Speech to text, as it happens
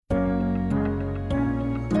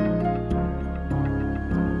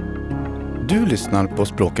Du lyssnar på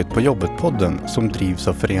Språket på jobbet-podden som drivs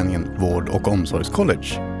av föreningen Vård- och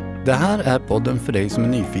omsorgscollege. Det här är podden för dig som är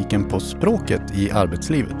nyfiken på språket i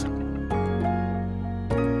arbetslivet.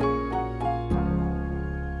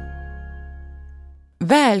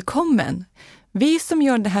 Välkommen! Vi som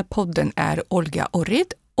gör den här podden är Olga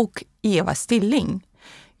Orrid och Eva Stilling.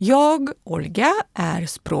 Jag, Olga, är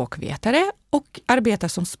språkvetare och arbetar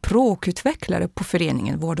som språkutvecklare på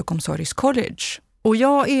föreningen Vård- och omsorgscollege. Och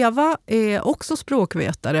jag, Eva, är också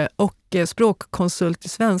språkvetare och språkkonsult i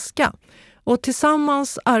svenska. Och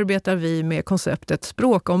tillsammans arbetar vi med konceptet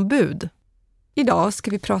språkombud. Idag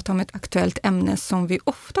ska vi prata om ett aktuellt ämne som vi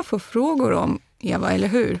ofta får frågor om, Eva, eller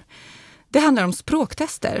hur? Det handlar om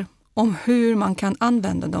språktester, om hur man kan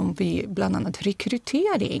använda dem vid bland annat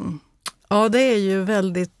rekrytering. Ja, det är ju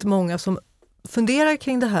väldigt många som funderar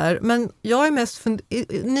kring det här. Men jag är mest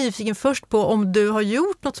nyfiken först på om du har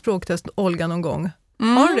gjort något språktest, Olga, någon gång.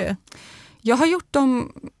 Har du det? Jag har gjort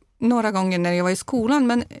dem några gånger när jag var i skolan,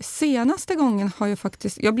 men senaste gången har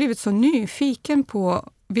jag blivit så nyfiken på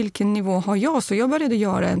vilken nivå har jag, så jag började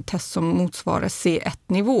göra en test som motsvarar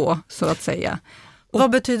C1-nivå, så att säga.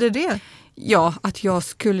 Vad betyder det? Ja, att jag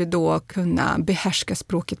skulle då kunna behärska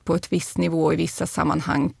språket på ett visst nivå i vissa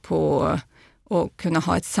sammanhang och kunna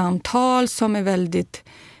ha ett samtal som är väldigt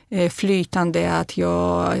flytande, att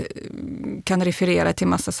jag kan referera till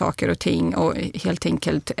massa saker och ting och helt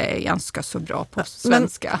enkelt är ganska så bra på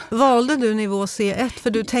svenska. Men valde du nivå C1 för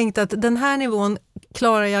du tänkte att den här nivån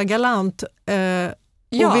klarar jag galant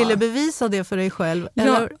och ville bevisa det för dig själv?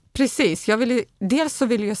 Eller? Ja, precis. Dels så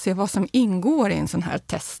ville jag se vad som ingår i en sån här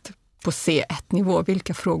test på C1-nivå,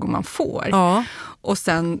 vilka frågor man får. Ja. Och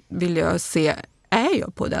sen vill jag se, är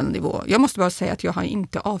jag på den nivå? Jag måste bara säga att jag har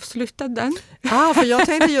inte avslutat den. För jag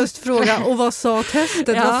tänkte just fråga, och vad sa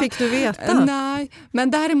testet? Vad fick du veta? Nej,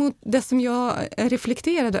 men däremot det som jag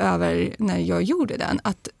reflekterade över när jag gjorde den,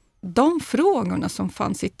 att de frågorna som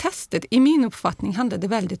fanns i testet, i min uppfattning handlade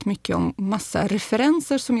väldigt mycket om massa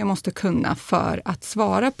referenser som jag måste kunna för att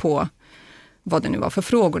svara på vad det nu var för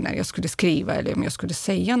frågor när jag skulle skriva eller om jag skulle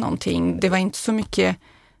säga någonting. Det var inte så mycket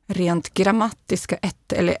rent grammatiska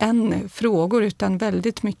ett eller en frågor, utan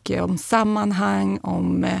väldigt mycket om sammanhang,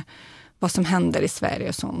 om vad som händer i Sverige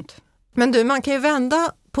och sånt. Men du, man kan ju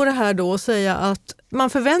vända på det här då och säga att man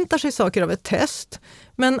förväntar sig saker av ett test.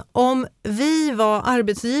 Men om vi var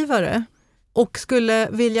arbetsgivare och skulle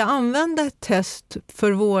vilja använda ett test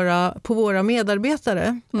på våra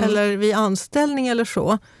medarbetare eller vid anställning eller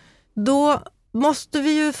så, då måste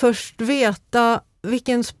vi ju först veta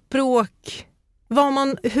vilken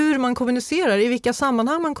hur man kommunicerar, i vilka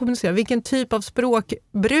sammanhang man kommunicerar, vilken typ av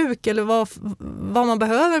språkbruk eller vad man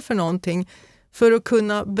behöver för någonting för att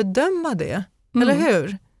kunna bedöma det. Eller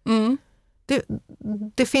hur? Mm.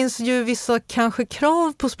 Det finns ju vissa kanske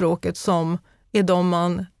krav på språket som är de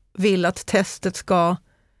man vill att testet ska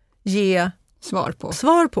ge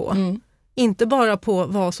svar på. Inte bara på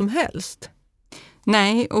vad som helst.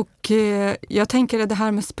 Nej, och jag tänker att det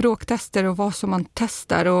här med språktester och vad som man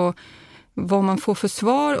testar och vad man får för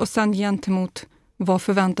svar och sen gentemot vad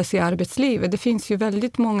förväntas i arbetslivet. Det finns ju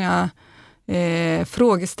väldigt många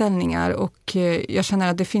frågeställningar och jag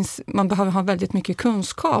känner att man behöver ha väldigt mycket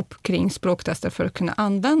kunskap kring språktester för att kunna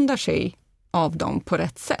använda sig av dem på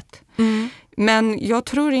rätt sätt. Men jag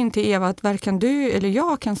tror inte, Eva, att varken du eller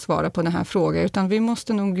jag kan svara på den här frågan, utan vi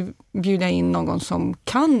måste nog bjuda in någon som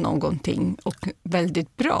kan någonting och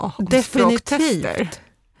väldigt bra om språktester.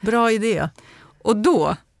 Bra idé. Och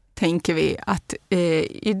då tänker vi att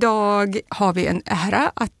idag har vi en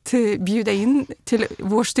ära att bjuda in till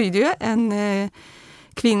vår studio en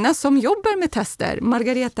kvinna som jobbar med tester,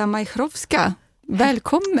 Margareta Majchrowska.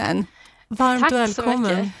 Välkommen! Varmt Tack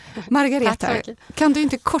välkommen. Margareta, kan du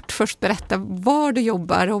inte kort först berätta var du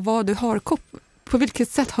jobbar och vad du har på vilket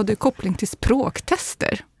sätt har du koppling till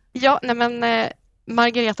språktester? Ja,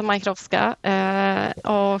 Margareta Majchrowska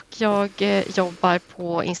och jag jobbar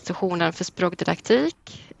på institutionen för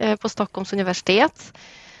språkdidaktik på Stockholms universitet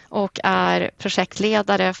och är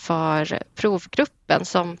projektledare för provgruppen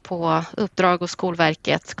som på uppdrag av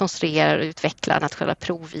Skolverket konstruerar och utvecklar nationella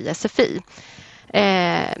prov i SFI.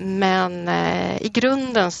 Men i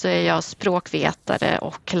grunden så är jag språkvetare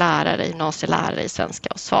och gymnasielärare i svenska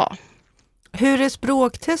och SVA. Hur är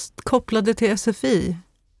språktest kopplade till SFI?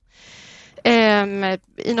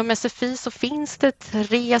 Inom SFI så finns det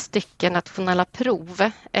 3 stycken nationella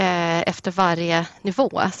prov efter varje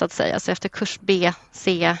nivå så att säga. Så efter kurs B,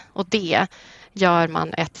 C och D gör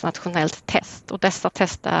man ett nationellt test och dessa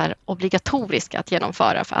test är obligatoriska att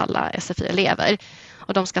genomföra för alla SFI-elever.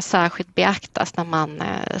 Och de ska särskilt beaktas när man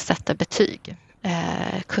sätter betyg,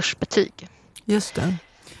 kursbetyg. Just det.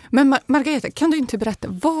 Men Margareta, kan du inte berätta,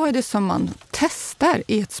 vad är det som man testar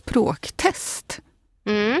i ett språktest?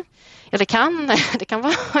 Ja, det kan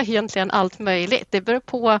vara egentligen allt möjligt. Det beror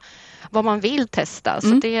på vad man vill testa.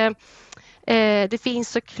 Så det finns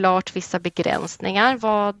såklart vissa begränsningar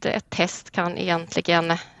vad ett test kan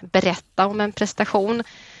egentligen berätta om en prestation.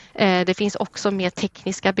 Det finns också mer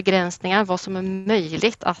tekniska begränsningar, vad som är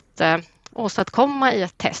möjligt att åstadkomma i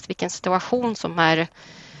ett test, vilken situation som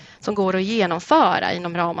går att genomföra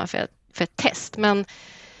inom ramen för ett test. Men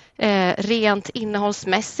rent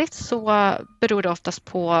innehållsmässigt så beror det oftast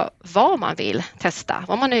på vad man vill testa,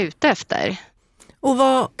 vad man är ute efter. Och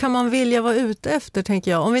vad kan man vilja vara ute efter,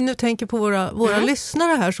 tänker jag? Om vi nu tänker på våra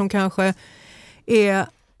lyssnare här som kanske är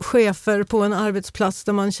chefer på en arbetsplats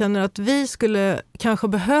där man känner att vi skulle kanske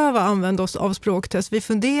behöva använda oss av språktest. Vi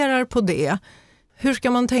funderar på det. Hur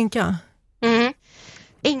ska man tänka?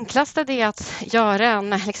 Enklast är det att göra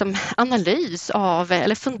en analys av,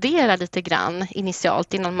 eller fundera lite grann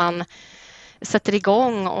initialt innan man sätter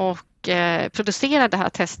igång och producerar det här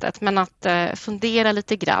testet. Men att fundera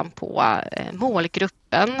lite grann på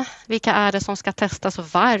målgruppen. Vilka är det som ska testas och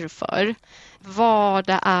varför? Vad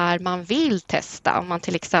det är man vill testa. Om man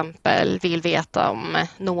till exempel vill veta om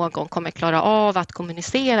någon kommer klara av att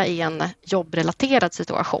kommunicera i en jobbrelaterad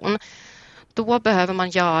situation. Då behöver man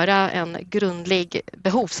göra en grundlig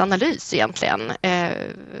behovsanalys egentligen.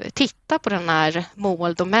 Titta på den här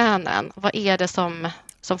måldomänen. Vad är det som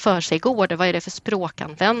för sig går det? Vad är det för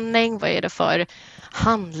språkanvändning? Vad är det för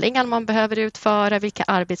handlingar man behöver utföra? Vilka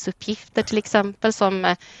arbetsuppgifter till exempel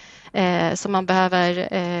som man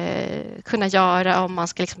behöver kunna göra om man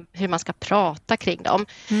ska, hur man ska prata kring dem.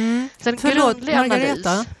 Så förlåt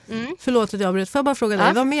Margareta, förlåt att jag avbryter. Får jag bara fråga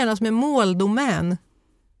dig, vad menas med måldomän?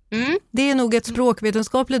 Det är nog ett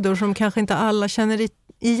språkvetenskapligt ord som kanske inte alla känner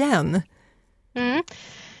igen.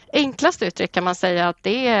 Enklast uttryck kan man säga att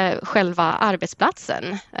det är själva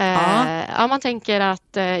arbetsplatsen. Om man tänker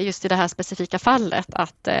att just i det här specifika fallet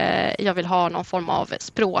att jag vill ha någon form av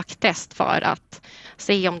språktest för att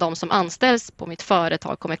se om de som anställs på mitt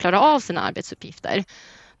företag kommer klara av sina arbetsuppgifter.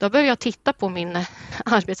 Då börjar jag titta på min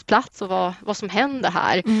arbetsplats och vad som händer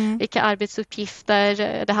här. Vilka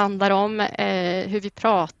arbetsuppgifter det handlar om, hur vi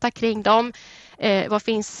pratar kring dem. Vad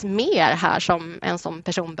finns mer här som en sån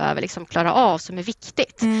person behöver klara av som är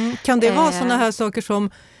viktigt? Kan det vara sådana här saker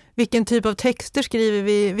som vilken typ av texter skriver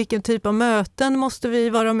vi, vilken typ av möten måste vi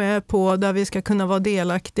vara med på där vi ska kunna vara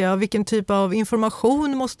delaktiga, vilken typ av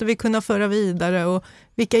information måste vi kunna föra vidare och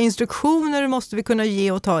vilka instruktioner måste vi kunna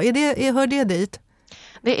ge och ta? Hör det dit?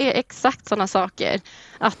 Det är exakt sådana saker.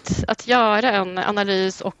 Att göra en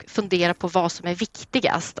analys och fundera på vad som är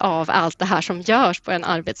viktigast av allt det här som görs på en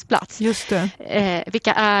arbetsplats. Just det.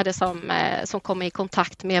 Vilka är det som kommer i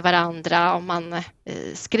kontakt med varandra om man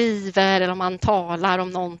skriver eller om man talar om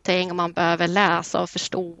någonting, om man behöver läsa och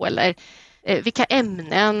förstå eller vilka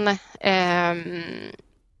ämnen.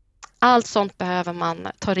 Allt sånt behöver man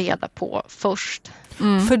ta reda på först.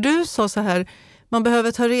 För du sa så här, man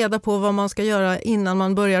behöver ta reda på vad man ska göra innan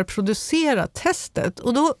man börjar producera testet.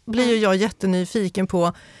 Och då blir ju jag jättenyfiken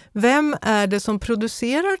på, vem är det som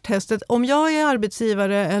producerar testet? Om jag är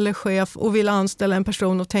arbetsgivare eller chef och vill anställa en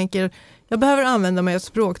person och tänker, jag behöver använda mig av ett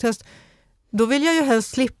språktest. Då vill jag ju helst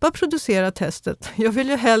slippa producera testet. Jag vill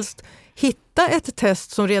ju helst hitta ett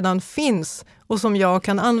test som redan finns och som jag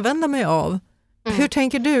kan använda mig av. Hur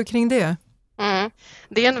tänker du kring det?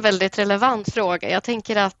 Det är en väldigt relevant fråga. Jag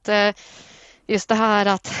tänker att just det här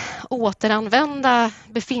att återanvända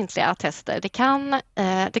befintliga tester,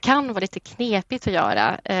 det kan vara lite knepigt att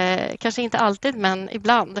göra. Kanske inte alltid, men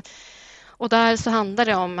ibland. Och där så handlar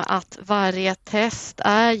det om att varje test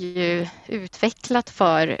är ju utvecklat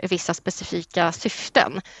för vissa specifika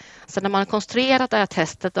syften. Så när man har konstruerat det här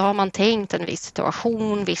testet, då har man tänkt en viss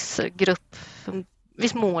situation,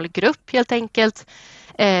 viss målgrupp helt enkelt.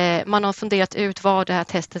 Man har funderat ut vad det här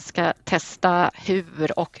testet ska testa,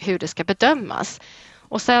 hur och hur det ska bedömas.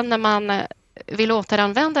 Och sen när man vill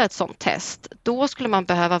återanvända ett sådant test, då skulle man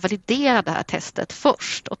behöva validera det här testet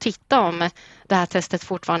först och titta om det här testet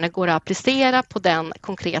fortfarande går att applicera på den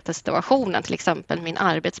konkreta situationen, till exempel min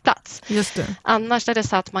arbetsplats. Just det. Annars är det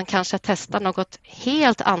så att man kanske testar något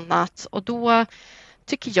helt annat och då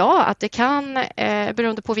tycker jag att det kan,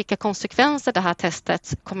 beroende på vilka konsekvenser det här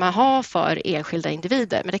testet kommer att ha för enskilda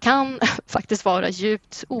individer, men det kan faktiskt vara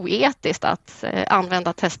djupt oetiskt att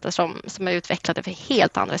använda tester som är utvecklade för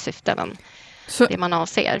helt andra syften än det man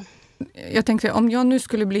avser. Jag tänkte, om jag nu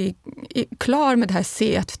skulle bli klar med det här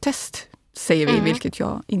C1-test säger vi, vilket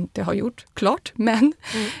jag inte har gjort klart. Men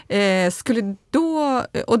skulle då,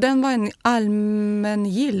 och den var en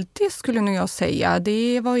allmängiltig skulle nog jag säga.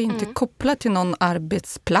 Det var inte kopplat till någon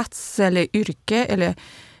arbetsplats eller yrke eller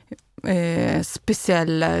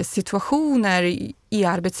speciella situationer i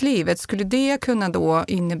arbetslivet. Skulle det kunna då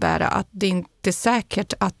innebära att det inte är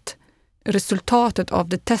säkert att resultatet av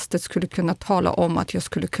det testet skulle kunna tala om att jag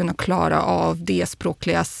skulle kunna klara av det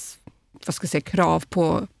språkliga krav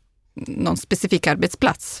på någon specifik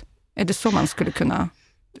arbetsplats? Är det så man skulle kunna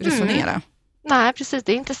resonera? Nej, precis.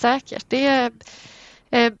 Det är inte säkert.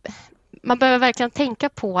 Man behöver verkligen tänka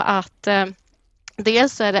på att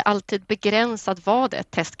dels så är det alltid begränsat vad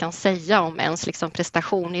ett test kan säga om ens liksom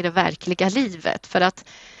prestation i det verkliga livet. För att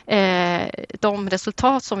de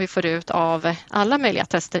resultat som vi får ut av alla möjliga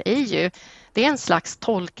tester det är en slags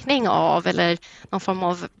tolkning av eller någon form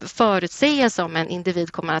av förutsägelse om en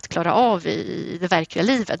individ kommer att klara av i det verkliga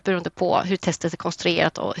livet beroende på hur testet är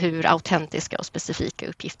konstruerat och hur autentiska och specifika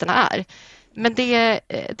uppgifterna är. Men det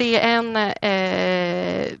är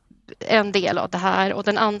en del av det här, och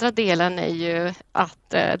den andra delen är ju att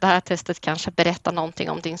det här testet kanske berättar någonting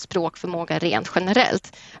om din språkförmåga rent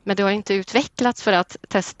generellt. Men det har inte utvecklats för att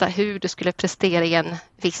testa hur du skulle prestera i en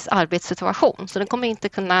viss arbetssituation. Så den kommer inte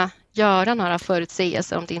kunna göra några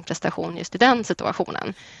förutsägelser om din prestation just i den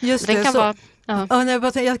situationen. Just det, jag kan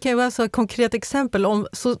bara säga ett konkret exempel.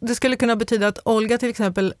 Så det skulle kunna betyda att Olga till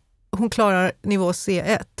exempel, hon klarar nivå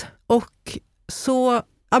C1 och så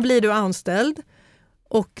blir du anställd.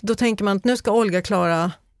 Och då tänker man att nu ska Olga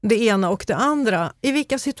klara det ena och det andra. I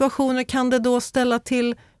vilka situationer kan det då ställa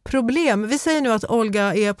till problem? Vi säger nu att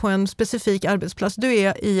Olga är på en specifik arbetsplats. Du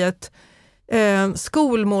är i ett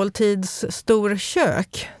skolmåltidsstor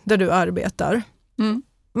kök där du arbetar.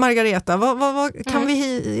 Margareta,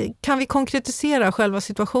 kan vi konkretisera själva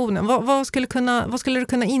situationen? Vad skulle det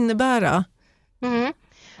kunna innebära?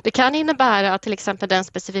 Det kan innebära att till exempel den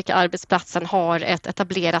specifika arbetsplatsen har ett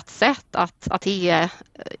etablerat sätt att ge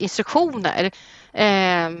instruktioner.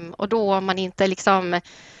 Och då man inte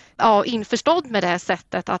införstådd med det här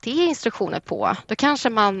sättet att ge instruktioner på, då kanske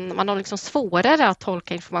man har liksom svårare att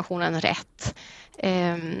tolka informationen rätt.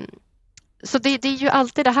 Så det är ju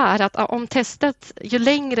alltid det här att om testet, ju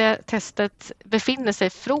längre testet befinner sig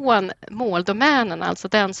från måldomänen, alltså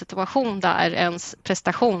den situation där ens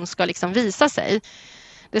prestation ska liksom visa sig,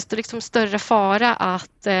 desto liksom större fara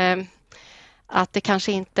att det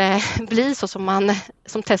kanske inte blir så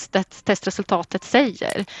som testresultatet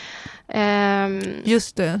säger.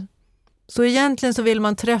 Just det. Så egentligen så vill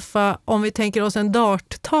man träffa, om vi tänker oss en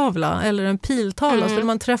darttavla eller en piltavla, så vill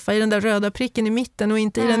man träffa i den där röda pricken i mitten och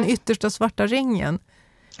inte i den yttersta svarta ringen.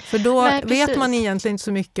 För då vet man egentligen inte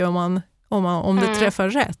så mycket om det träffar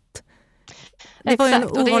rätt. Det var ju en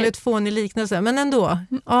ovanligt fånig liknelse, men ändå.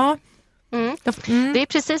 Ja. Det är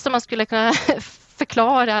precis som man skulle kunna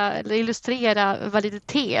förklara eller illustrera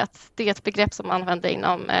validitet. Det är ett begrepp som man använder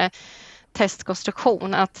inom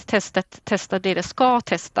testkonstruktion, att testet testar det ska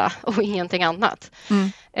testa och ingenting annat.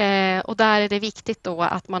 Och där är det viktigt då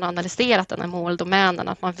att man analyserat den här måldomänen,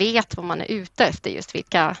 att man vet vad man är ute efter, just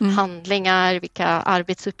vilka handlingar, vilka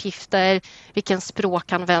arbetsuppgifter, vilken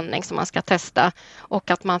språkanvändning som man ska testa,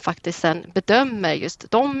 och att man faktiskt sen bedömer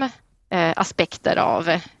just de aspekter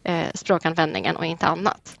av språkanvändningen och inte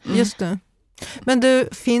annat. Just det. Men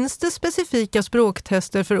finns det specifika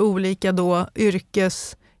språktester för olika då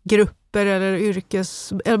yrkesgrupper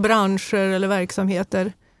eller branscher eller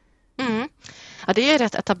verksamheter? Ja, det är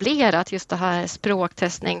rätt etablerat, just det här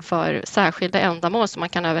språktestning för särskilda ändamål som man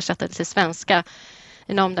kan översätta till svenska.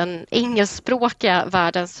 Inom den engelskspråkiga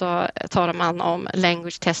världen så talar man om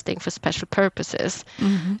language testing for special purposes,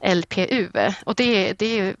 LPU. Och det är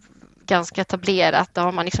ju ganska etablerat. Det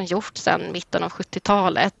har man liksom gjort sedan mitten av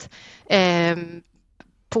 70-talet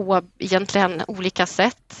på egentligen olika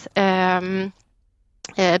sätt.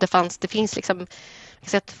 Det finns liksom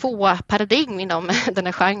två paradigm inom den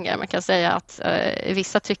här genren. Man kan säga att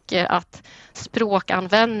vissa tycker att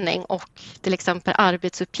språkanvändning och till exempel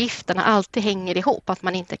arbetsuppgifterna alltid hänger ihop, att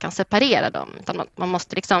man inte kan separera dem, utan man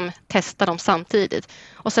måste liksom testa dem samtidigt.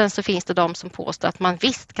 Och sen så finns det de som påstår att man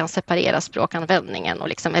visst kan separera språkanvändningen och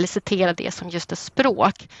liksom elicitera det som just är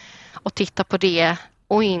språk och titta på det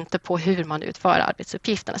och inte på hur man utför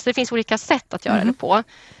arbetsuppgifterna. Så det finns olika sätt att göra det på.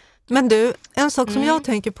 Men en sak som jag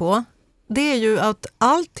tänker på, det är ju att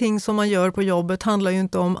allting som man gör på jobbet handlar ju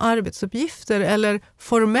inte om arbetsuppgifter eller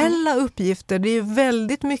formella uppgifter. Det är ju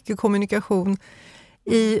väldigt mycket kommunikation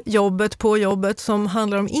på jobbet som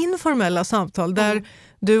handlar om informella samtal där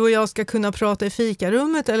du och jag ska kunna prata i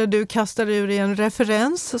fikarummet, eller du kastar ur i en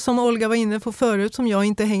referens som Olga var inne på förut som jag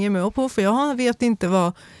inte hänger med på, för jag vet inte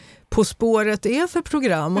vad På spåret är för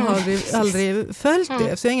program och har aldrig följt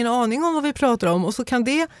det. Så jag har ingen aning om vad vi pratar om. Och så kan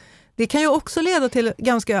det kan ju också leda till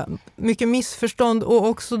ganska mycket missförstånd och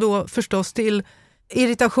också då förstås till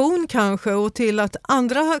irritation kanske och till att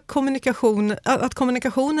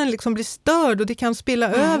kommunikationen liksom blir störd och det kan spilla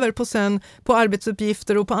över på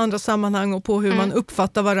arbetsuppgifter och på andra sammanhang och på hur man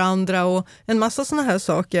uppfattar varandra och en massa såna här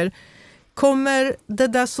saker. Kommer det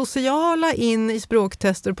där sociala in i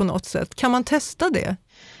språktester på något sätt? Kan man testa det?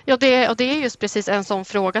 Ja, det är just precis en sån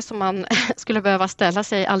fråga som man skulle behöva ställa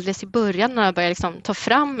sig alldeles i början när man börjar liksom ta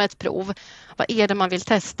fram ett prov. Vad är det man vill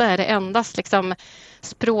testa? Är det endast liksom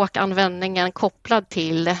språkanvändningen kopplad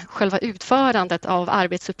till själva utförandet av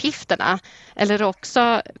arbetsuppgifterna? Eller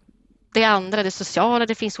också det andra, det sociala,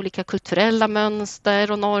 det finns olika kulturella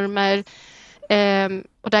mönster och normer.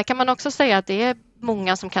 Och där kan man också säga att det är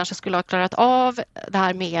många som kanske skulle ha klarat av det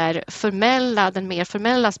här den mer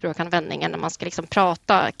formella språkanvändningen när man ska liksom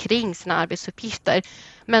prata kring sina arbetsuppgifter.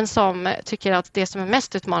 Men som tycker att det som är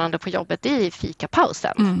mest utmanande på jobbet är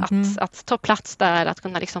fikapausen. Att ta plats där, att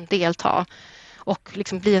kunna liksom delta och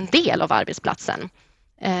liksom bli en del av arbetsplatsen.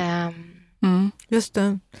 Just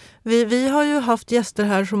det. Vi har ju haft gäster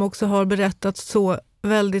här som också har berättat så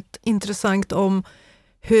väldigt intressant om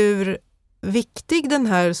hur viktig den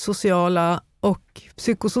här sociala och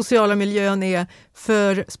psykosociala miljön är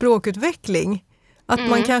för språkutveckling. Att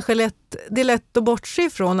man kanske det är lätt att bortse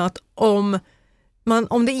ifrån att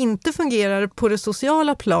om det inte fungerar på det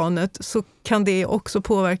sociala planet så kan det också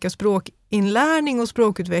påverka språkinlärning och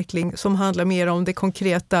språkutveckling som handlar mer om det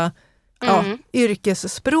konkreta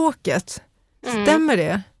yrkesspråket. Stämmer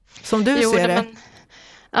det? Som du ser det? Men,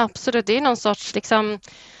 absolut, det är någon sorts liksom,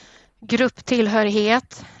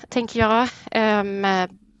 grupptillhörighet, tänker jag.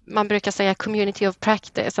 Man brukar säga community of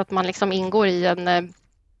practice, att man liksom ingår i en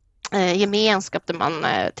gemenskap där man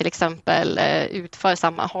till exempel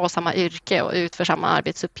har samma yrke och utför samma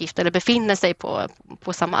arbetsuppgift eller befinner sig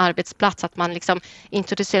på samma arbetsplats, att man liksom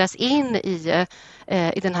introduceras in i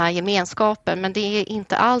den här gemenskapen. Men det är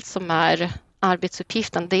inte allt som är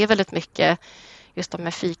arbetsuppgiften. Det är väldigt mycket just de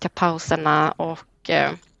här fikapauserna och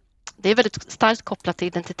det är väldigt starkt kopplat till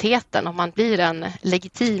identiteten om man blir en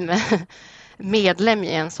legitim medlem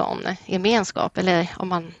i en sån gemenskap eller om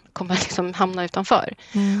man kommer liksom hamna utanför.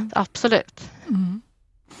 Absolut.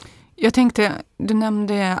 Jag tänkte, du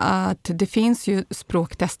nämnde att det finns ju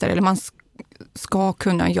språktester eller man ska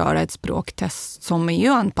kunna göra ett språktest som är ju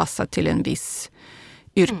anpassat till en viss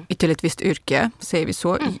till ett visst yrke, säger vi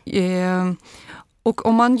så. Och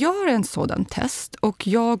om man gör en sådan test och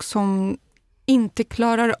jag som inte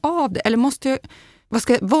klarar av det,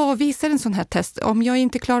 eller vad visar en sån här test? Om jag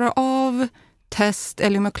inte klarar av test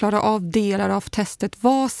eller om jag klarar av delar av testet,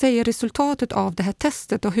 vad säger resultatet av det här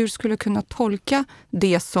testet och hur skulle jag kunna tolka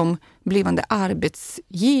det som blivande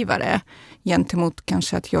arbetsgivare gentemot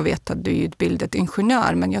kanske att jag vet att du är utbildad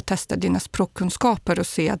ingenjör men jag testar dina språkkunskaper och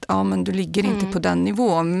ser att men du ligger inte på den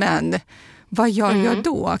nivån, men vad gör jag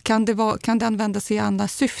då? Kan det användas i andra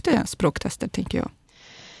syfte, språktester, tänker jag?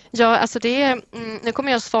 Ja, alltså nu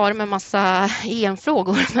kommer jag svara med massa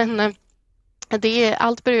enfrågor, men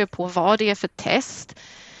allt beror på vad det är för test.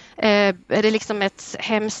 Är det liksom ett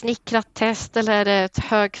hemsnickrat test eller är det ett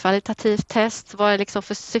högkvalitativt test? Vad är det liksom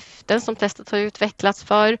för syften som testet har utvecklats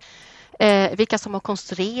för? Vilka som har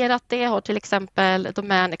konstruerat det? Har till exempel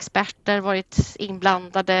domänexperter varit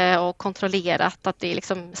inblandade och kontrollerat att det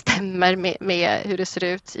liksom stämmer med hur det ser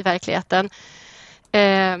ut i verkligheten?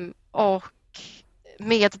 Och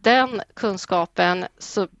med den kunskapen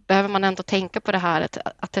så behöver man ändå tänka på det här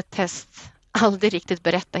att ett test aldrig riktigt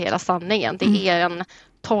berättar hela sanningen. Det är en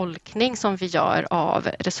tolkning som vi gör av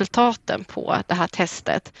resultaten på det här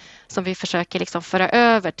testet som vi försöker liksom föra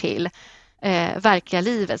över till verkliga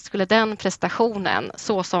livet. Skulle den prestationen,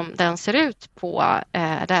 så som den ser ut på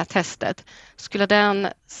det här testet, skulle den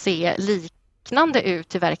se liknande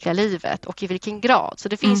ut i verkliga livet och i vilken grad? Så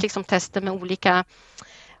det finns liksom tester med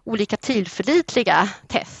olika tillförlitliga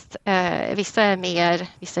test. Vissa är mer,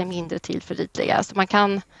 vissa är mindre tillförlitliga. Så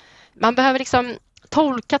man behöver liksom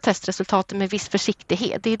tolka testresultaten med viss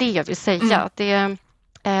försiktighet. Det är det jag vill säga.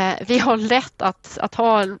 Vi har lätt att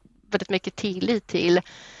ha väldigt mycket tillit till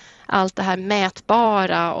allt det här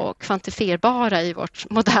mätbara och kvantifierbara i vårt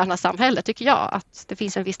moderna samhälle, tycker jag. Att det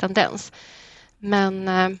finns en viss tendens. Men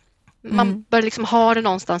man bör liksom ha det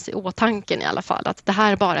någonstans i åtanken i alla fall. Att det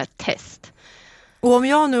här är bara ett test. Och om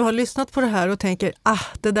jag nu har lyssnat på det här och tänker,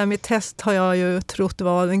 det där med test har jag ju trott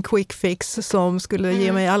var en quick fix som skulle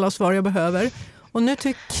ge mig alla svar jag behöver. Och nu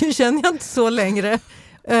känner jag inte så längre.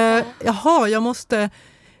 Jag måste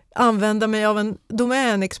använda mig av en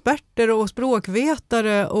domänexperter och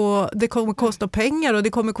språkvetare och det kommer kosta pengar och det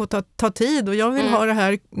kommer ta tid och jag vill ha det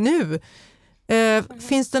här nu.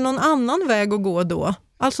 Finns det någon annan väg att gå då?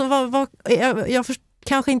 Alltså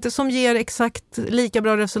kanske inte som ger exakt lika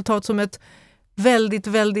bra resultat som ett väldigt,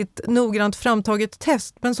 väldigt noggrant framtaget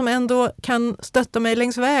test, men som ändå kan stötta mig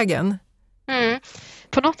längs vägen.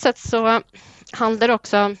 På något sätt så handlar det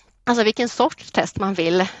också alltså vilken sorts test man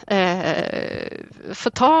vill få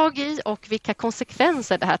tag i och vilka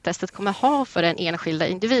konsekvenser det här testet kommer ha för den enskilda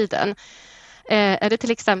individen. Är det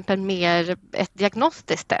till exempel mer ett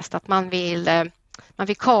diagnostiskt test, att man vill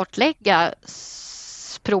kartlägga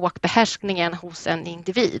språkbehärskningen hos en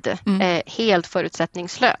individ helt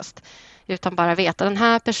förutsättningslöst, utan bara veta den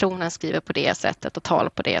här personen skriver på det sättet och talar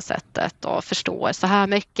på det sättet och förstår så här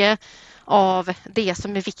mycket av det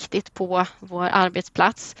som är viktigt på vår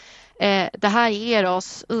arbetsplats. Det här ger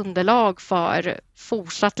oss underlag för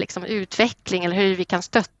fortsatt utveckling eller hur vi kan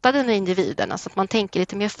stötta den individen. Alltså att man tänker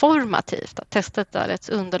lite mer formativt. Att testet är ett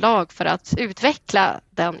underlag för att utveckla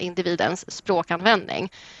den individens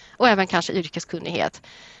språkanvändning och även kanske yrkeskunnighet.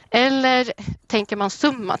 Eller tänker man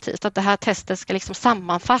summativt att det här testet ska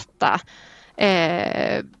sammanfatta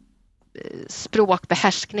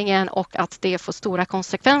språkbehärskningen och att det får stora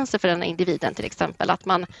konsekvenser för den individen, till exempel att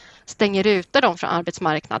man stänger ute dem från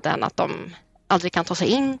arbetsmarknaden, att de aldrig kan ta sig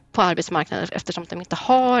in på arbetsmarknaden eftersom de inte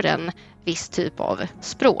har en viss typ av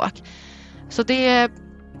språk. Så det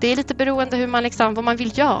är lite beroende hur man vad man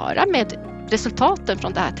vill göra med resultaten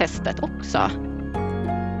från det här testet också.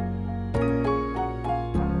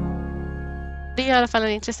 Det är i alla fall en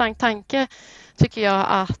intressant tanke, tycker jag,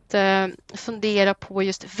 att fundera på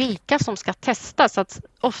just vilka som ska testas. Så att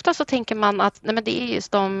ofta så tänker man att det är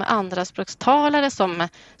just de andra språkstalare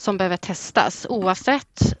som behöver testas,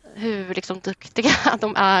 oavsett hur duktiga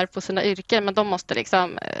de är på sina yrken, men de måste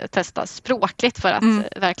testas språkligt för att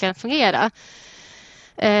verkligen fungera.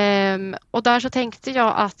 Och där så tänkte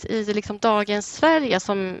jag att i dagens Sverige,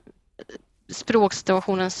 som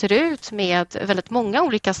språksituationen ser ut med väldigt många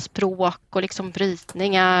olika språk och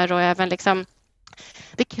brytningar och även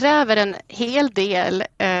det kräver en hel del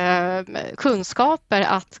kunskaper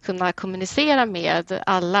att kunna kommunicera med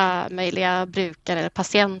alla möjliga brukare eller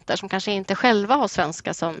patienter som kanske inte själva har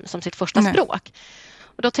svenska som sitt första språk.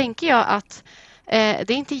 Och då tänker jag att det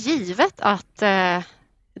är inte givet att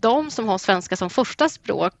de som har svenska som första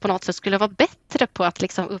språk på något sätt skulle vara bättre på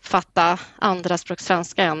att uppfatta andra språk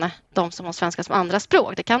svenska än de som har svenska som andra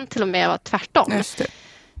språk. Det kan till och med vara tvärtom. Just det.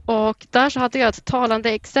 Och där så hade jag ett talande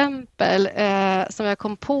exempel som jag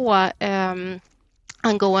kom på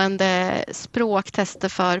angående språktester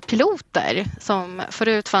för piloter, som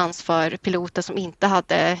förut fanns för piloter som inte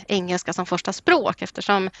hade engelska som första språk,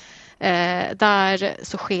 eftersom där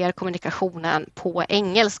så sker kommunikationen på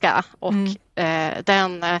engelska och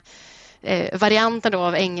den varianten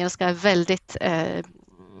av engelska är väldigt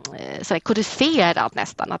kodifierad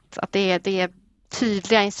nästan, att det är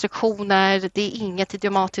tydliga instruktioner, det är inget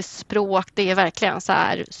idiomatiskt språk, det är verkligen så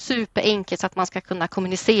här superenkelt så att man ska kunna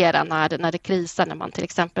kommunicera när det krisar, när man till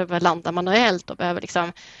exempel behöver landa manuellt och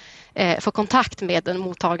behöver få kontakt med den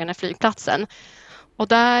mottagande flygplatsen. Och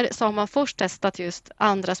där så har man först testat just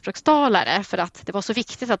andra språkstalare för att det var så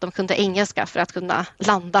viktigt att de kunde engelska för att kunna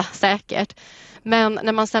landa säkert. Men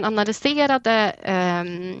när man sedan analyserade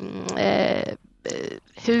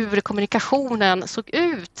hur kommunikationen såg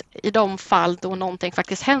ut i de fall då någonting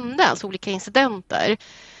faktiskt hände, alltså olika incidenter,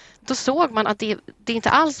 då såg man att det inte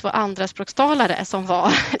alls var andra språkstalare som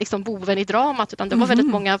var boven i dramat, utan det var väldigt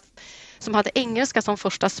många som hade engelska som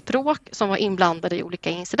första språk som var inblandade i olika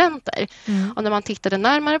incidenter. Och när man tittade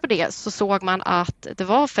närmare på det så såg man att det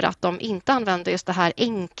var för att de inte använde just det här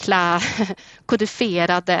enkla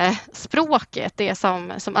kodifierade språket, det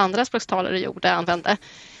som andra språkstalare använde.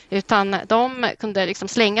 Utan de kunde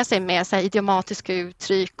slänga sig med idiomatiska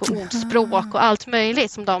uttryck och ordspråk och allt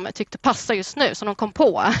möjligt som de tyckte passade just nu, som de kom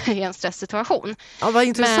på i en stresssituation. Ja, vad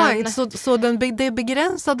intressant. Så det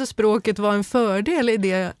begränsade språket var en fördel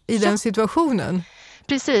i den situationen?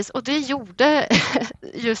 Precis, och det gjorde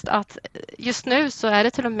just att just nu så är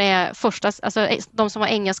det till och med de som har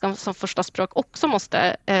engelska som första språk också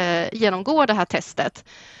måste genomgå det här testet.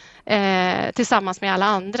 Tillsammans med alla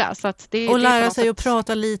andra. Så att det lära sig att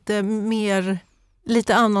prata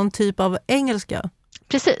lite annan typ av engelska.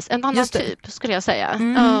 Precis, en annan typ skulle jag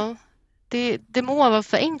säga. Ja, det må vara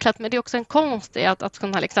förenklat, men det är också en konst att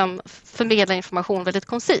kunna förmedla information väldigt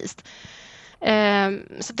koncist.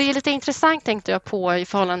 Så det är lite intressant, tänkte jag på, i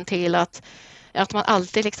förhållande till att man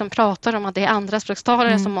alltid pratar om att det är andra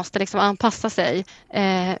språkstalare som måste anpassa sig.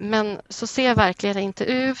 Men så ser verkligen inte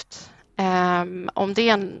ut. om det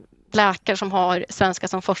är en läkare som har svenska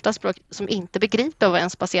som första språk som inte begriper vad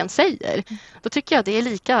ens patient säger, då tycker jag det är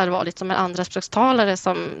lika allvarligt som en andraspråkstalare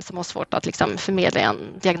som har svårt att liksom förmedla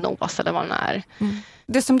en diagnos eller vad det är.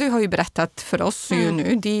 Det som du har ju berättat för oss ju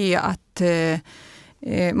nu, det är att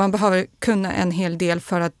man behöver kunna en hel del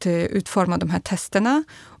för att utforma de här testerna.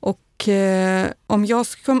 Och om jag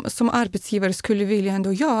som arbetsgivare skulle vilja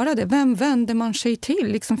ändå göra det, vem vänder man sig till?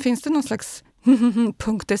 Liksom, finns det någon slags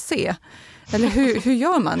 .se? Eller hur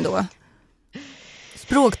gör man då?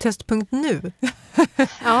 Språktest.nu.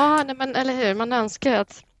 Ja, nej, men eller hur? Man önskar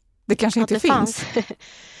att det kanske inte finns.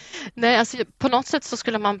 Nej, alltså, på något sätt så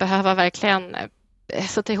skulle man behöva verkligen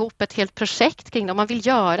sätta ihop ett helt projekt kring det. Om man vill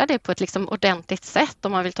göra det på ett liksom ordentligt sätt,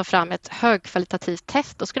 om man vill ta fram ett högkvalitativt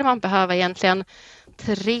test, då skulle man behöva egentligen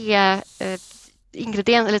 3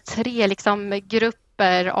 ingredienser eller 3 liksom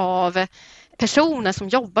grupper av personer som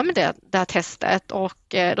jobbar med det här testet,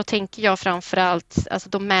 och då tänker jag framförallt alltså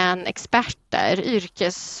domänexperter,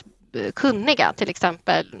 yrkeskunniga, till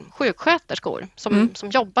exempel sjuksköterskor som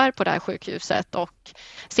jobbar på det här sjukhuset och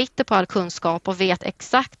sitter på all kunskap och vet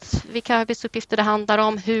exakt vilka arbetsuppgifter det handlar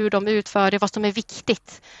om, hur de utför det, vad som är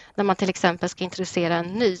viktigt när man till exempel ska introducera en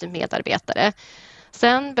ny medarbetare.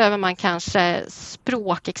 Sen behöver man kanske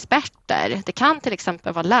språkexperter. Det kan till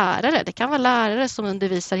exempel vara lärare. Det kan vara lärare som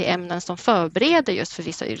undervisar i ämnen som förbereder just för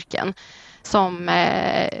vissa yrken. Som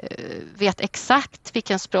vet exakt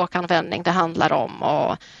vilken språkanvändning det handlar om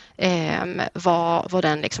och vad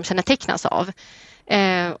den liksom kännetecknas av.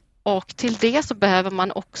 Och till det så behöver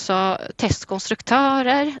man också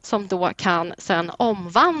testkonstruktörer som då kan sedan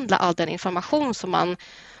omvandla all den information som man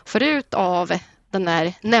får ut av den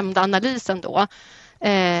här nämnda analysen då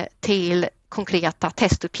till konkreta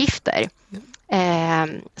testuppgifter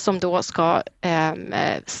som då ska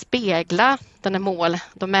spegla den här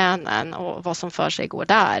måldomänen och vad som för sig går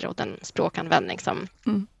där och den språkanvändning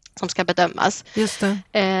som ska bedömas. Just det.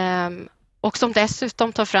 Och som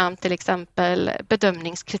dessutom tar fram till exempel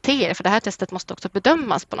bedömningskriterier, för det här testet måste också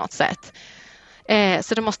bedömas på något sätt.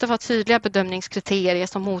 Så det måste vara tydliga bedömningskriterier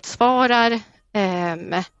som motsvarar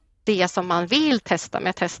det som man vill testa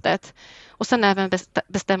med testet. Och sen även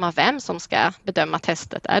bestämma vem som ska bedöma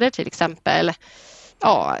testet. Är det till exempel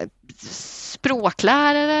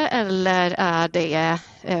språklärare eller är det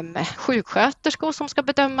sjuksköterskor som ska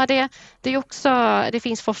bedöma det? Det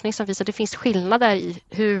finns forskning som visar att det finns skillnader i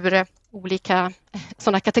hur olika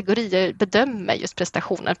sådana kategorier bedömer just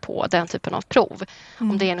prestationer på den typen av prov.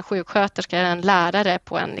 Om det är en sjuksköterska eller en lärare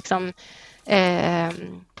på en liksom,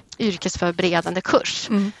 yrkesförberedande kurs.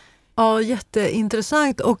 Ja,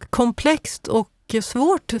 jätteintressant och komplext och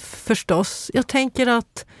svårt förstås. Jag tänker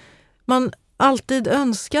att man alltid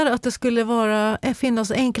önskar att det skulle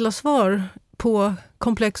finnas enkla svar på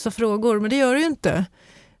komplexa frågor, men det gör det ju inte.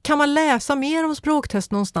 Kan man läsa mer om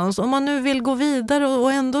språktest någonstans? Om man nu vill gå vidare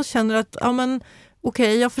och ändå känner att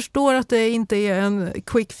jag förstår att det inte är en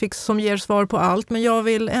quick fix som ger svar på allt, men jag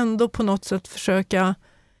vill ändå på något sätt försöka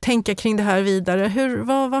tänka kring det här vidare.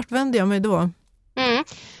 Vart vänder jag mig då?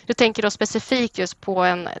 Du tänker då specifikt just på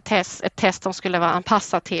ett test som skulle vara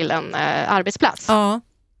anpassat till en arbetsplats? Ja.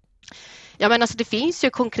 Ja, men alltså det finns ju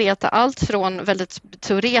konkreta, allt från väldigt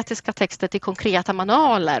teoretiska texter till konkreta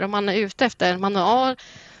manualer. Om man är ute efter en manual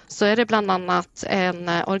så är det bland annat en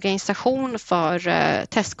organisation för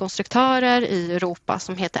testkonstruktörer i Europa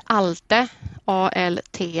som heter ALTE,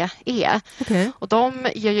 ALTE. Okay. Och de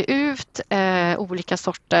ger ju ut olika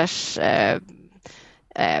sorters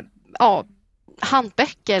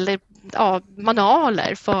handböcker eller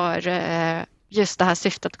manualer för just det här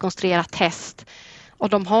syftet att konstruera test. Och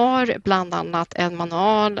de har bland annat en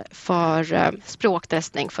manual för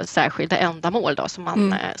språktestning för särskilda ändamål då, som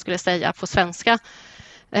man skulle säga på svenska.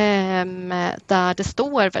 Där det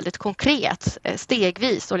står väldigt konkret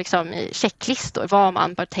stegvis och liksom i checklistor vad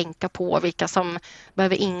man bör tänka på, vilka som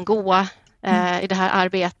behöver ingå i det här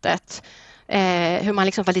arbetet. Hur man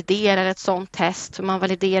liksom validerar ett sådant test, hur man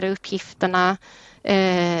validerar uppgifterna.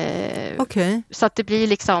 Okay. Så att det blir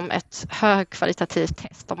liksom ett högkvalitativt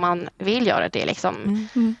test om man vill göra det. Liksom.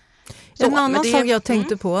 En annan sak jag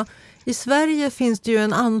tänkte på. I Sverige finns det ju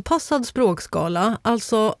en anpassad språkskala.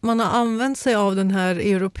 Alltså man har använt sig av den här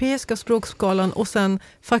europeiska språkskalan och sen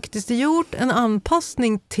faktiskt gjort en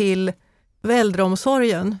anpassning till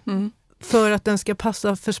äldreomsorgen. För att den ska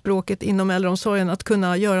passa för språket inom äldreomsorgen, att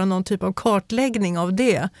kunna göra någon typ av kartläggning av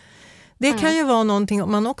det. Det kan ju vara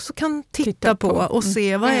någonting man också kan titta på och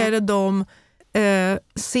se vad är det de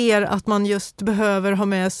ser att man just behöver ha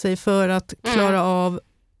med sig för att klara av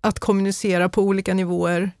att kommunicera på olika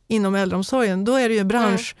nivåer inom äldreomsorgen. Då är det ju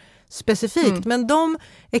branschspecifikt. Men de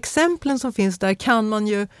exemplen som finns där kan man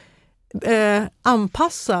ju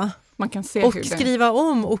anpassa Man kan se och hur det... skriva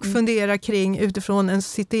om och fundera kring utifrån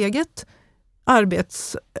sitt eget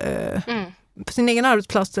sin egen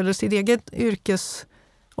arbetsplats eller sitt eget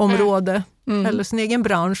yrkesområde eller sin egen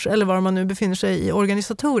bransch eller var man nu befinner sig i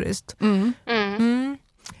organisatoriskt.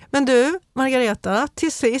 Men du, Margareta,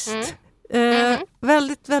 till sist,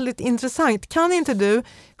 väldigt, väldigt intressant. Kan inte du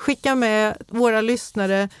skicka med våra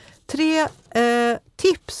lyssnare 3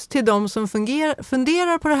 tips till de som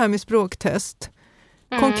funderar på det här med språktest?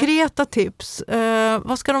 Konkreta tips.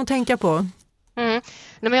 Vad ska de tänka på? Nej,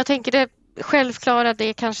 men jag tänker det självklara, det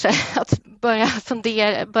är kanske att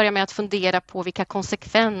börja med att fundera på vilka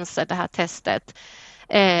konsekvenser det här testet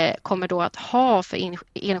kommer då att ha för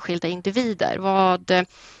enskilda individer.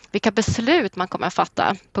 Vilka beslut man kommer att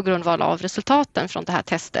fatta på grundval av resultaten från det här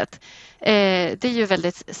testet. Det är ju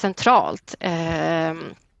väldigt centralt,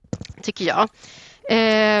 tycker jag.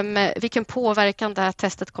 Vilken påverkan det här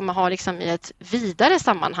testet kommer ha liksom i ett vidare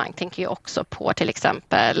sammanhang tänker jag också på, till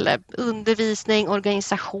exempel undervisning,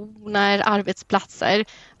 organisationer, arbetsplatser.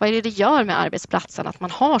 Vad är det gör med arbetsplatsen att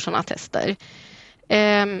man har sådana tester?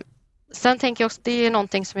 Sen tänker jag också, det är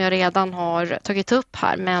någonting som jag redan har tagit upp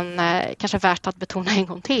här, men kanske värt att betona en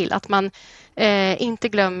gång till, att man inte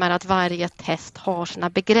glömmer att varje test har sina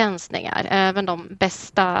begränsningar. Även de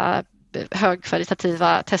bästa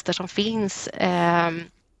högkvalitativa tester som finns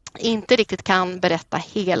inte riktigt kan berätta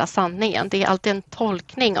hela sanningen. Det är alltid en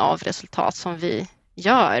tolkning av resultat som vi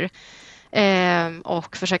gör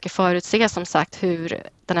och försöker förutse som sagt hur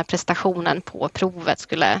den här prestationen på provet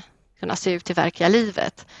skulle kunna se ut i verkliga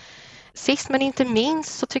livet. Sist men inte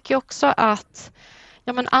minst så tycker jag också att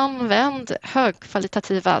använd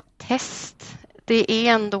högkvalitativa test. Det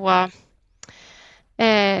är ändå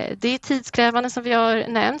det är tidskrävande som vi har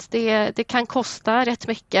nämnt. Det kan kosta rätt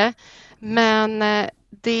mycket, men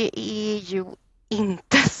det är ju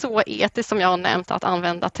inte så etiskt som jag har nämnt att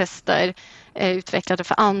använda tester utvecklade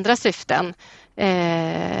för andra syften.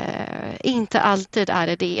 Inte alltid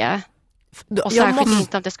är det. Och särskilt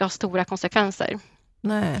inte om det ska ha stora konsekvenser.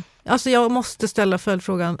 Nej, alltså jag måste ställa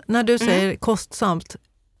följdfrågan. När du säger kostsamt,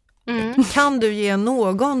 kan du ge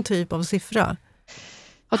någon typ av siffra?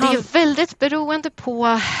 Och det är väldigt beroende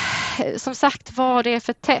på, som sagt, vad det är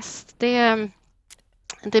för test.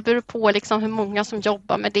 Det beror på liksom hur många som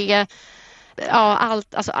jobbar med det.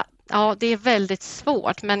 Det är väldigt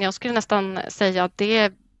svårt, men jag skulle nästan säga att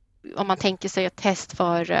det, om man tänker sig ett test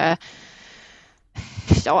för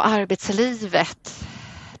arbetslivet,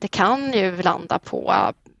 det kan ju landa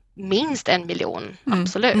på minst 1 miljon,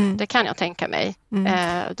 absolut. Det kan jag tänka mig.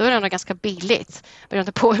 Då är det nog ganska billigt,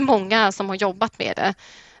 beroende på hur många som har jobbat med det.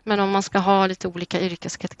 Men om man ska ha lite olika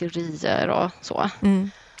yrkeskategorier och så.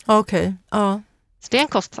 Okej, ja. Så det är en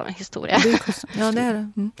kostsam historia. Ja, det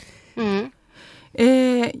är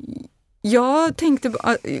det. Jag tänkte,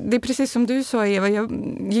 det är precis som du sa Eva, jag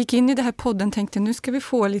gick in i det här podden och tänkte nu ska vi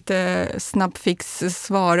få lite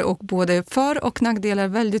snabbfix-svar och både för- och nackdelar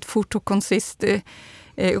väldigt fort och koncist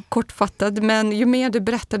kortfattad. Men ju mer du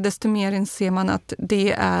berättar desto mer inser man att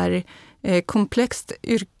det är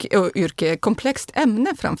komplext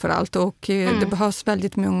ämne framför allt och det behövs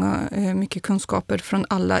väldigt mycket kunskaper från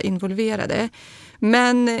alla involverade.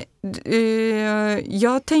 Men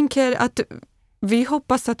jag tänker att vi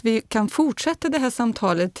hoppas att vi kan fortsätta det här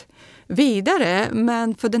samtalet vidare,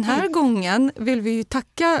 men för den här gången vill vi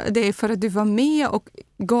tacka dig för att du var med och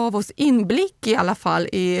gav oss inblick i alla fall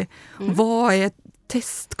i vad ett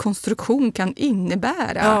testkonstruktion kan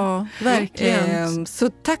innebära. Ja, verkligen. Så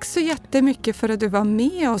tack så jättemycket för att du var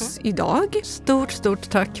med oss idag. Stort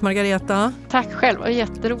tack Margareta. Tack själv, det var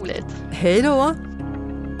jätteroligt. Hej då!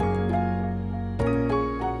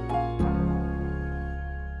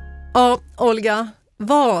 Ja, Olga,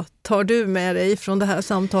 vad tar du med dig från det här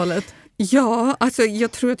samtalet? Ja, alltså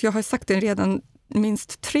jag tror att jag har sagt det redan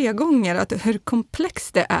minst 3 gånger att hur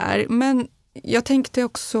komplext det är, men jag tänkte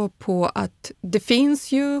också på att det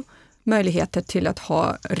finns ju möjligheter till att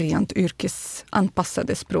ha rent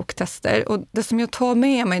yrkesanpassade språktester. Och det som jag tar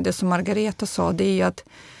med mig, det som Margareta sa, det är ju att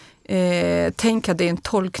tänka det är en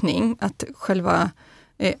tolkning. Att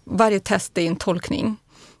varje test är en tolkning.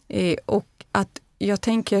 Och att jag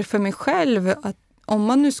tänker för mig själv att om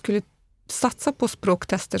man nu skulle satsa på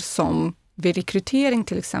språktester som vid rekrytering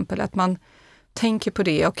till exempel, att man tänker på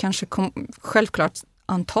det och kanske självklart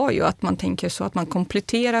antar ju att man tänker så att man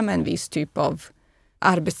kompletterar med en viss typ av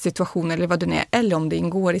arbetssituation eller vad det är, eller om det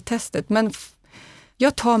ingår i testet. Men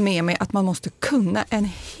jag tar med mig att man måste kunna en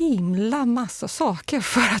himla massa saker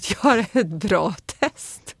för att göra ett bra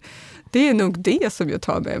test. Det är nog det som jag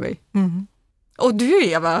tar med mig. Och du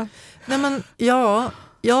Eva? Nej, men, ja,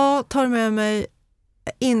 jag tar med mig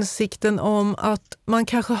insikten om att man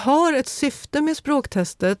kanske har ett syfte med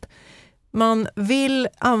språktestet. Man vill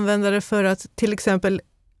använda det för att till exempel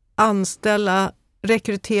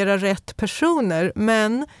rekrytera rätt personer.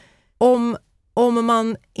 Men om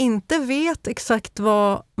man inte vet exakt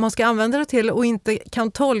vad man ska använda det till och inte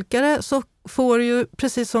kan tolka det, så får det ju,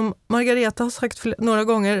 precis som Margareta har sagt några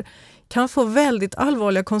gånger, kan få väldigt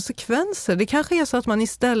allvarliga konsekvenser. Det kanske är så att man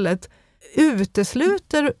istället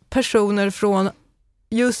utesluter personer från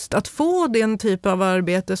just att få den typ av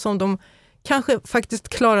arbete som de kanske faktiskt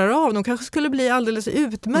klarar av. De kanske skulle bli alldeles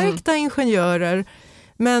utmärkta ingenjörer,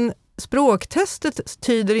 men språktestet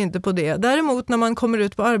tyder inte på det. Däremot när man kommer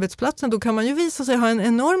ut på arbetsplatsen, då kan man ju visa sig ha en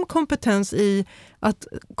enorm kompetens i att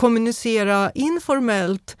kommunicera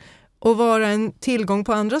informellt och vara en tillgång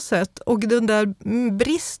på andra sätt. Och den där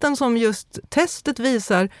bristen som just testet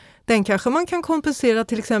visar, den kanske man kan kompensera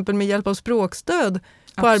till exempel med hjälp av språkstöd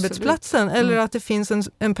på arbetsplatsen. Eller att det finns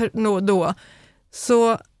en då.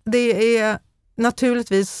 Så det är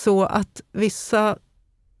naturligtvis så att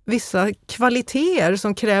vissa kvaliteter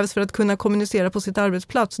som krävs för att kunna kommunicera på sitt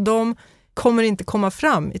arbetsplats, de kommer inte komma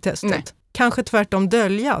fram i testet. Nej. Kanske tvärtom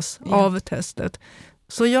döljas av testet.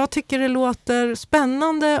 Så jag tycker det låter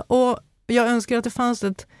spännande och jag önskar att det fanns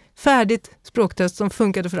ett färdigt språktest som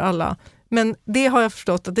funkade för alla. Men det har jag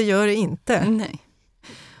förstått att det gör det inte. Nej.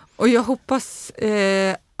 Och jag hoppas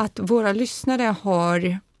att våra lyssnare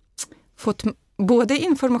har fått både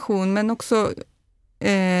information men också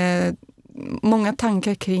många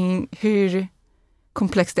tankar kring hur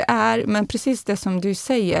komplext det är. Men precis det som du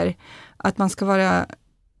säger, att man ska vara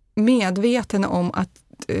medveten om att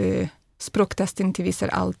språktest inte visar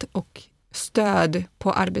allt och stöd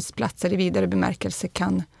på arbetsplatser i vidare bemärkelse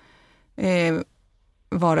kan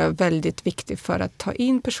vara väldigt viktigt för att ta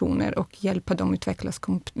in personer och hjälpa dem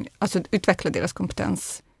utveckla deras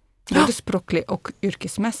kompetens både språklig och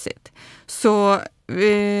yrkesmässigt. Så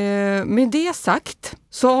med det sagt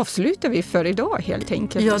så avslutar vi för idag helt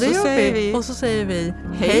enkelt. Ja, det gör vi. Och så säger vi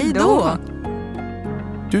hej då!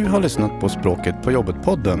 Du har lyssnat på Språket på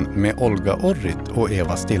jobbet-podden med Olga Orrit och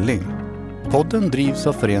Eva Stilling. Podden drivs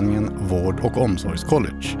av föreningen Vård- och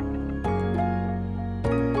omsorgscollege.